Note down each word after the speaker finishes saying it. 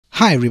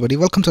Hi everybody,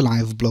 welcome to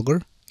Live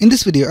Blogger. In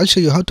this video, I'll show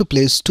you how to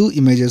place two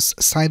images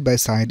side by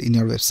side in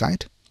your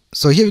website.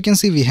 So here we can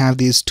see we have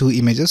these two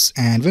images,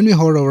 and when we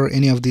hover over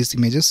any of these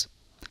images,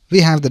 we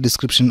have the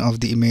description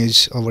of the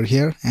image over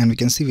here, and we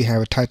can see we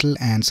have a title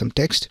and some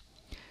text.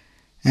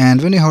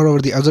 And when we hover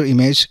over the other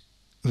image,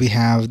 we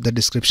have the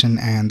description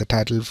and the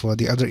title for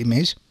the other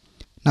image.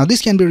 Now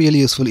this can be really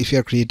useful if you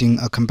are creating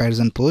a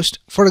comparison post.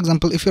 For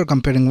example, if you are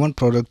comparing one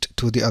product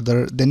to the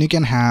other, then you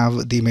can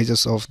have the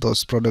images of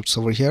those products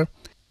over here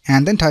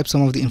and then type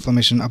some of the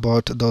information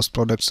about those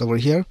products over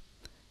here.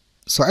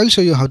 So I'll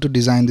show you how to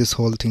design this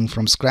whole thing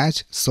from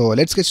scratch. So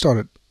let's get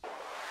started.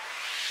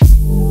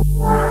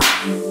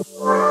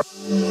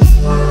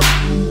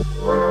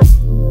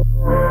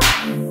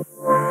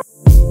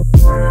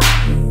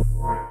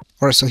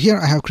 Alright, so here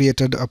I have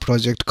created a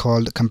project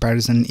called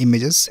Comparison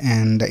Images,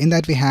 and in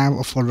that we have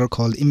a folder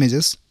called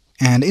Images,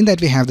 and in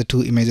that we have the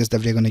two images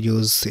that we're going to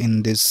use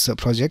in this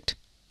project.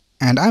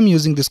 And I'm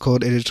using this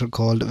code editor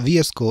called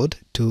VS Code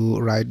to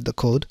write the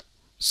code.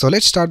 So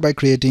let's start by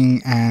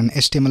creating an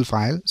HTML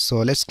file. So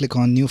let's click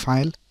on New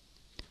File,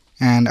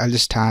 and I'll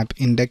just type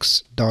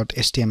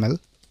index.html.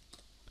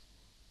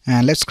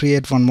 And let's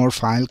create one more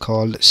file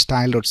called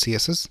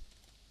style.css.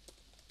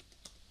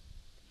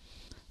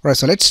 Alright,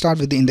 so let's start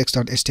with the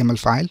index.html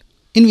file.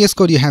 In VS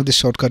Code, you have this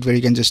shortcut where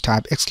you can just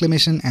type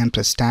exclamation and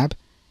press tab,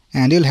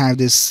 and you'll have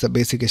this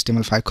basic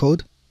HTML5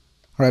 code.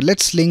 Alright,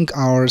 let's link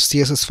our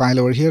CSS file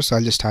over here. So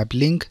I'll just type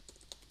link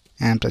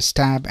and press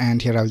tab,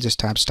 and here I'll just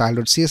type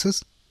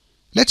style.css.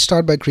 Let's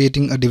start by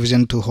creating a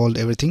division to hold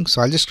everything.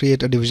 So I'll just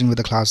create a division with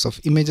the class of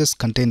images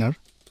container.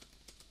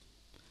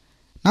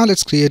 Now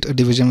let's create a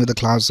division with the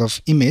class of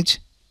image,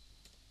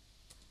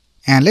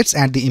 and let's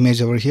add the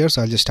image over here.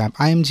 So I'll just type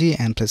img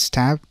and press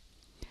tab,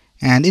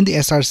 and in the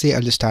src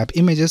I'll just type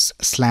images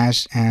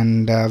slash,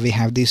 and we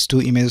have these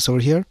two images over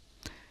here.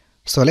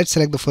 So let's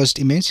select the first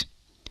image,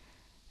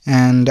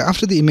 and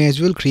after the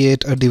image we'll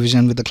create a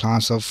division with the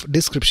class of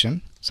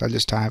description. So I'll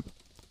just type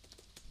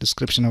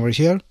description over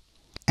here,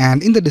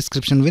 and in the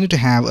description we need to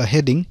have a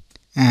heading,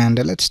 and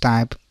let's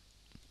type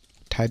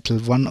title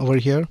 1 over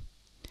here,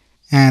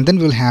 and then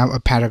we'll have a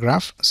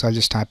paragraph. So I'll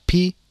just type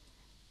P,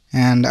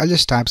 and I'll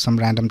just type some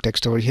random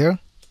text over here.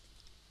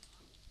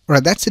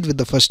 Alright, that's it with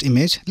the first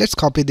image. Let's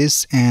copy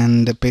this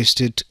and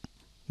paste it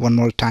one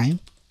more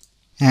time,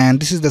 and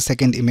this is the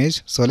second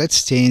image. So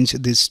let's change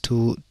this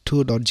to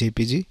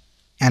 2.jpg,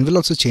 and we'll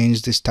also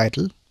change this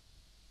title.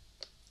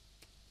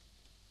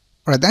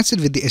 Alright, that's it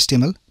with the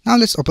HTML. Now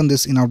let's open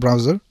this in our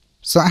browser.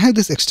 So I have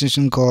this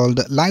extension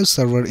called Live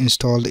Server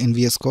installed in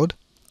VS Code.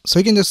 So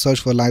you can just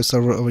search for Live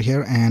Server over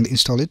here and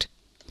install it.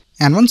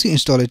 And once you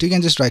install it, you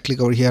can just right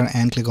click over here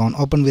and click on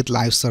Open with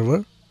Live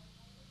Server.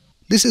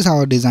 This is how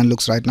our design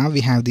looks right now.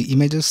 We have the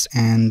images,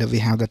 and we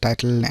have the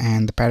title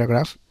and the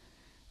paragraph,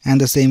 and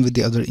the same with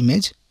the other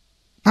image.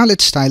 Now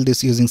let's style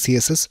this using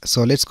CSS.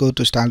 So let's go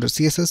to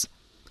style.css,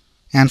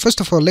 and first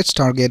of all let's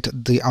target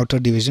the outer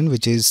division,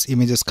 which is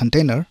images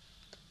container.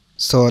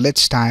 So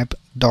let's type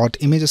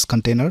 .images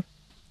container,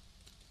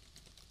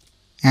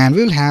 and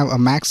we'll have a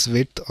max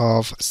width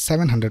of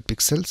 700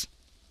 pixels,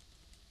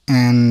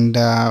 and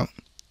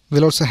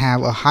we'll also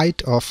have a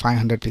height of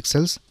 500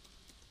 pixels.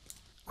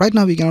 Right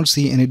now we cannot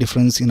see any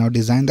difference in our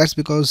design. That's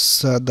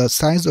because the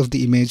size of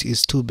the image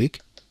is too big.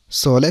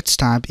 So let's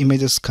type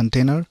images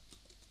container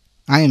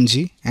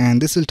img,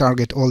 and this will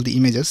target all the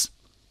images.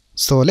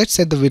 So let's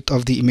set the width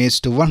of the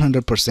image to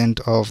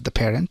 100% of the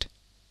parent,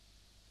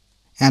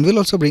 and we'll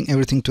also bring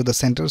everything to the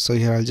center. So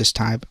here I'll just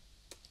type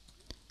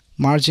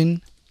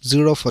margin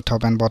 0 for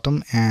top and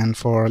bottom, and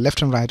for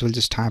left and right we'll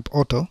just type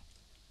auto.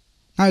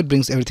 Now it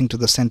brings everything to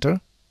the center.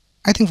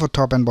 I think for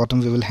top and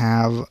bottom we will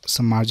have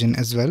some margin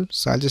as well,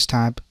 so I'll just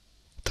type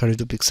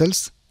 32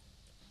 pixels.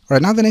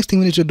 Alright, now the next thing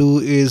we need to do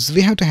is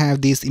we have to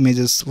have these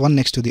images one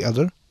next to the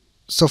other.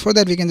 So for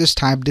that we can just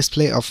type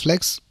display of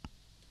flex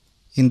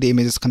in the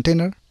images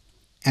container,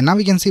 and now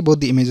we can see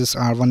both the images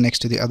are one next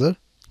to the other.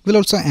 We'll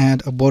also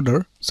add a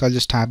border, so I'll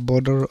just type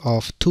border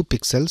of 2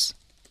 pixels,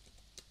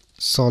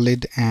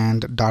 solid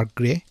and dark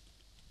gray.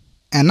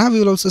 And now we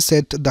will also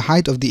set the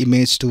height of the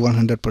image to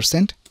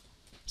 100%.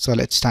 So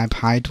let's type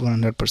height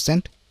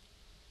 100%.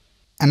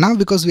 And now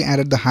because we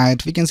added the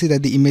height, we can see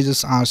that the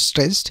images are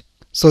stretched.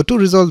 So to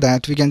resolve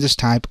that, we can just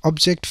type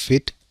object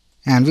fit,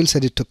 and we'll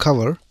set it to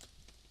cover.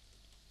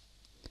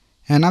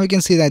 And now we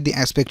can see that the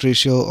aspect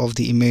ratio of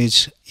the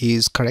image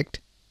is correct.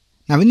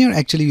 Now when you're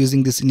actually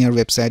using this in your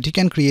website, you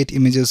can create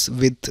images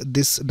with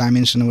this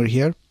dimension over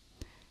here,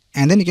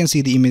 and then you can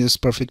see the images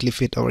perfectly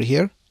fit over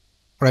here.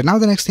 Alright, now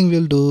the next thing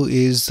we'll do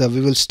is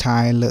we will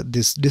style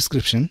this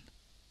description.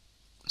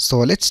 So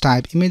let's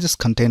type images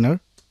container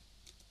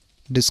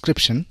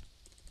description.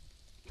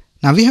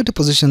 Now we have to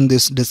position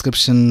this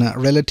description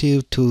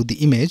relative to the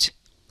image.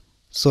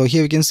 So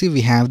here we can see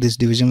we have this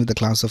division with the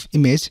class of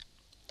image,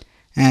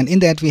 and in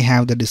that we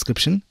have the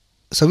description.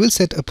 So we'll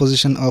set a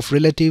position of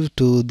relative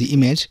to the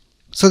image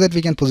so that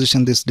we can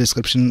position this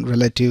description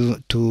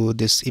relative to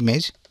this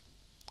image.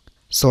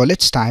 So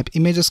let's type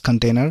images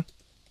container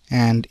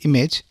and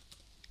image,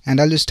 and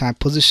I'll just type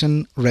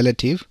position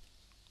relative,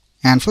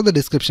 and for the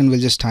description we'll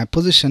just type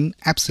position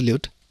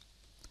absolute,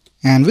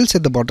 and we'll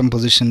set the bottom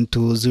position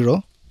to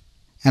 0.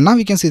 And now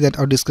we can see that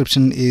our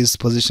description is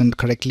positioned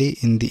correctly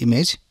in the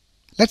image.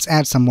 Let's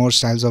add some more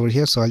styles over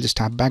here. So I'll just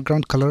type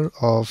background color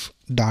of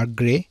dark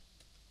gray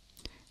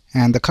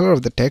and the color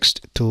of the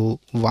text to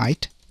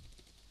white.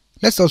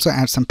 Let's also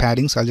add some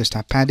padding. So I'll just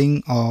type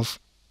padding of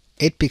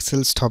 8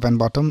 pixels top and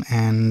bottom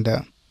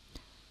and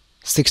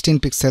 16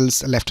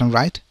 pixels left and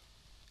right.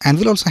 And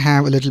we'll also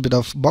have a little bit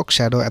of box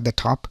shadow at the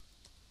top.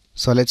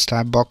 So let's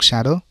type box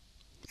shadow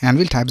and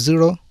we'll type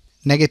 0,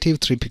 negative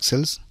 3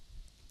 pixels,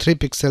 3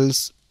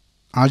 pixels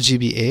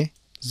RGBA,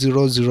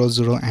 0, 0,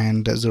 0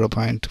 and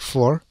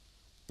 0.4.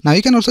 Now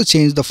you can also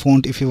change the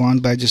font if you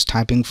want by just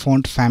typing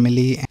font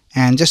family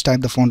and just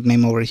type the font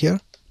name over here,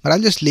 but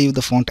I'll just leave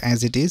the font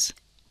as it is.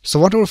 So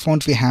whatever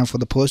font we have for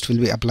the post will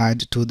be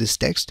applied to this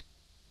text.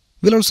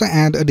 We'll also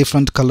add a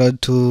different color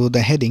to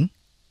the heading.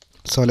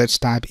 So let's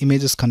type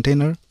images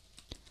container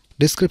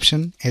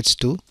description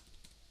H2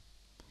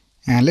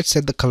 and let's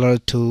set the color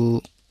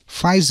to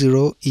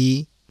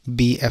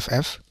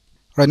 50EBFF.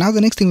 Right now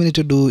the next thing we need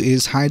to do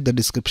is hide the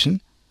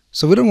description.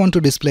 So we don't want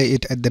to display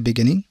it at the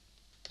beginning.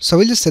 So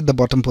we'll just set the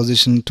bottom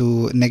position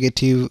to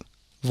negative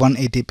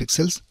 180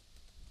 pixels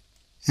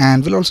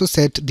and we'll also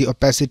set the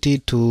opacity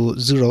to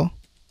 0,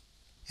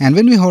 and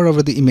when we hover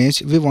over the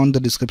image we want the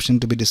description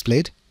to be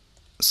displayed.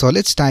 So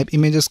let's type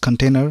images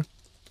container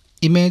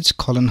image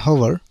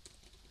hover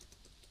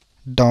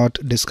dot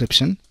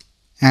description,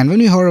 and when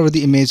we hover over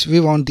the image we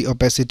want the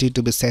opacity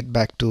to be set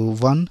back to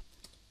 1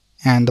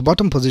 and the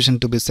bottom position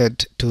to be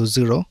set to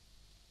 0.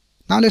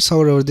 Now let's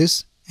hover over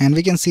this and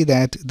we can see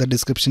that the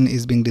description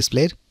is being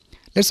displayed.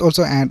 Let's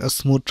also add a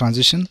smooth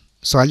transition.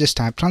 So I'll just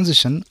type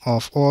transition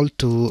of all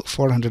to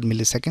 400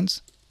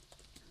 milliseconds.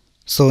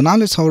 So now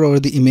let's hover over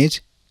the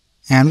image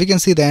and we can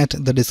see that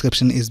the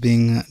description is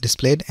being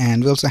displayed,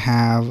 and we also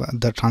have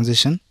the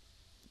transition,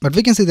 but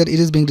we can see that it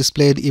is being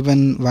displayed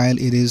even while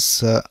it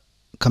is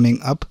coming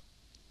up.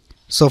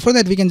 So for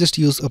that we can just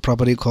use a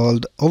property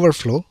called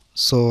overflow.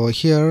 So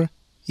here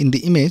in the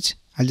image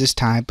I'll just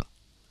type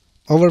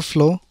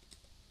overflow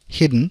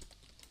hidden.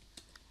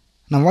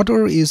 Now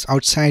whatever is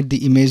outside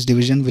the image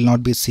division will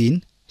not be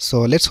seen.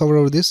 So let's hover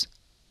over this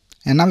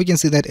and now we can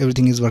see that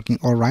everything is working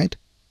alright.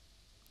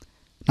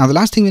 Now the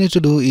last thing we need to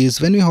do is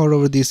when we hover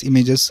over these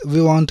images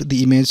we want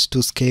the image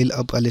to scale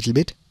up a little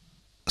bit.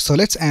 So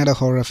let's add a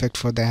hover effect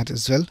for that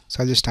as well.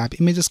 So I'll just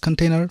type images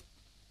container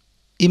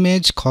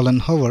image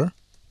hover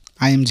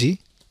img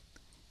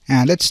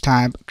and let's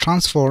type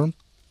transform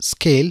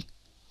scale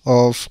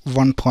of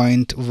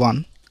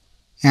 1.1,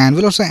 and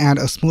we'll also add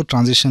a smooth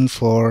transition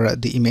for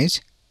the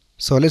image.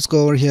 So let's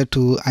go over here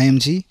to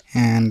img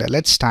and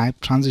let's type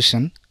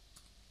transition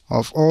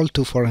of all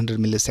to 400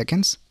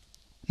 milliseconds.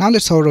 Now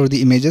let's hover over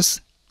the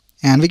images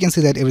and we can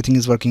see that everything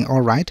is working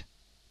alright.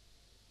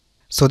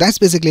 So that's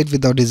basically it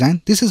with our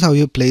design. This is how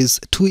you place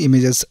two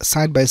images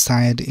side by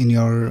side in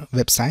your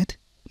website.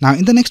 Now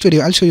in the next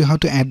video I'll show you how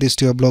to add this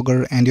to your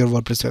Blogger and your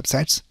WordPress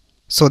websites.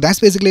 So that's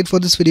basically it for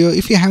this video.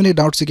 If you have any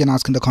doubts you can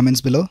ask in the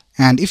comments below,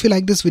 and if you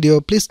like this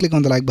video please click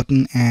on the like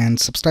button and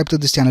subscribe to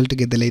this channel to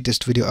get the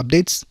latest video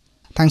updates.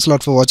 Thanks a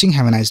lot for watching.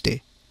 Have a nice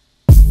day.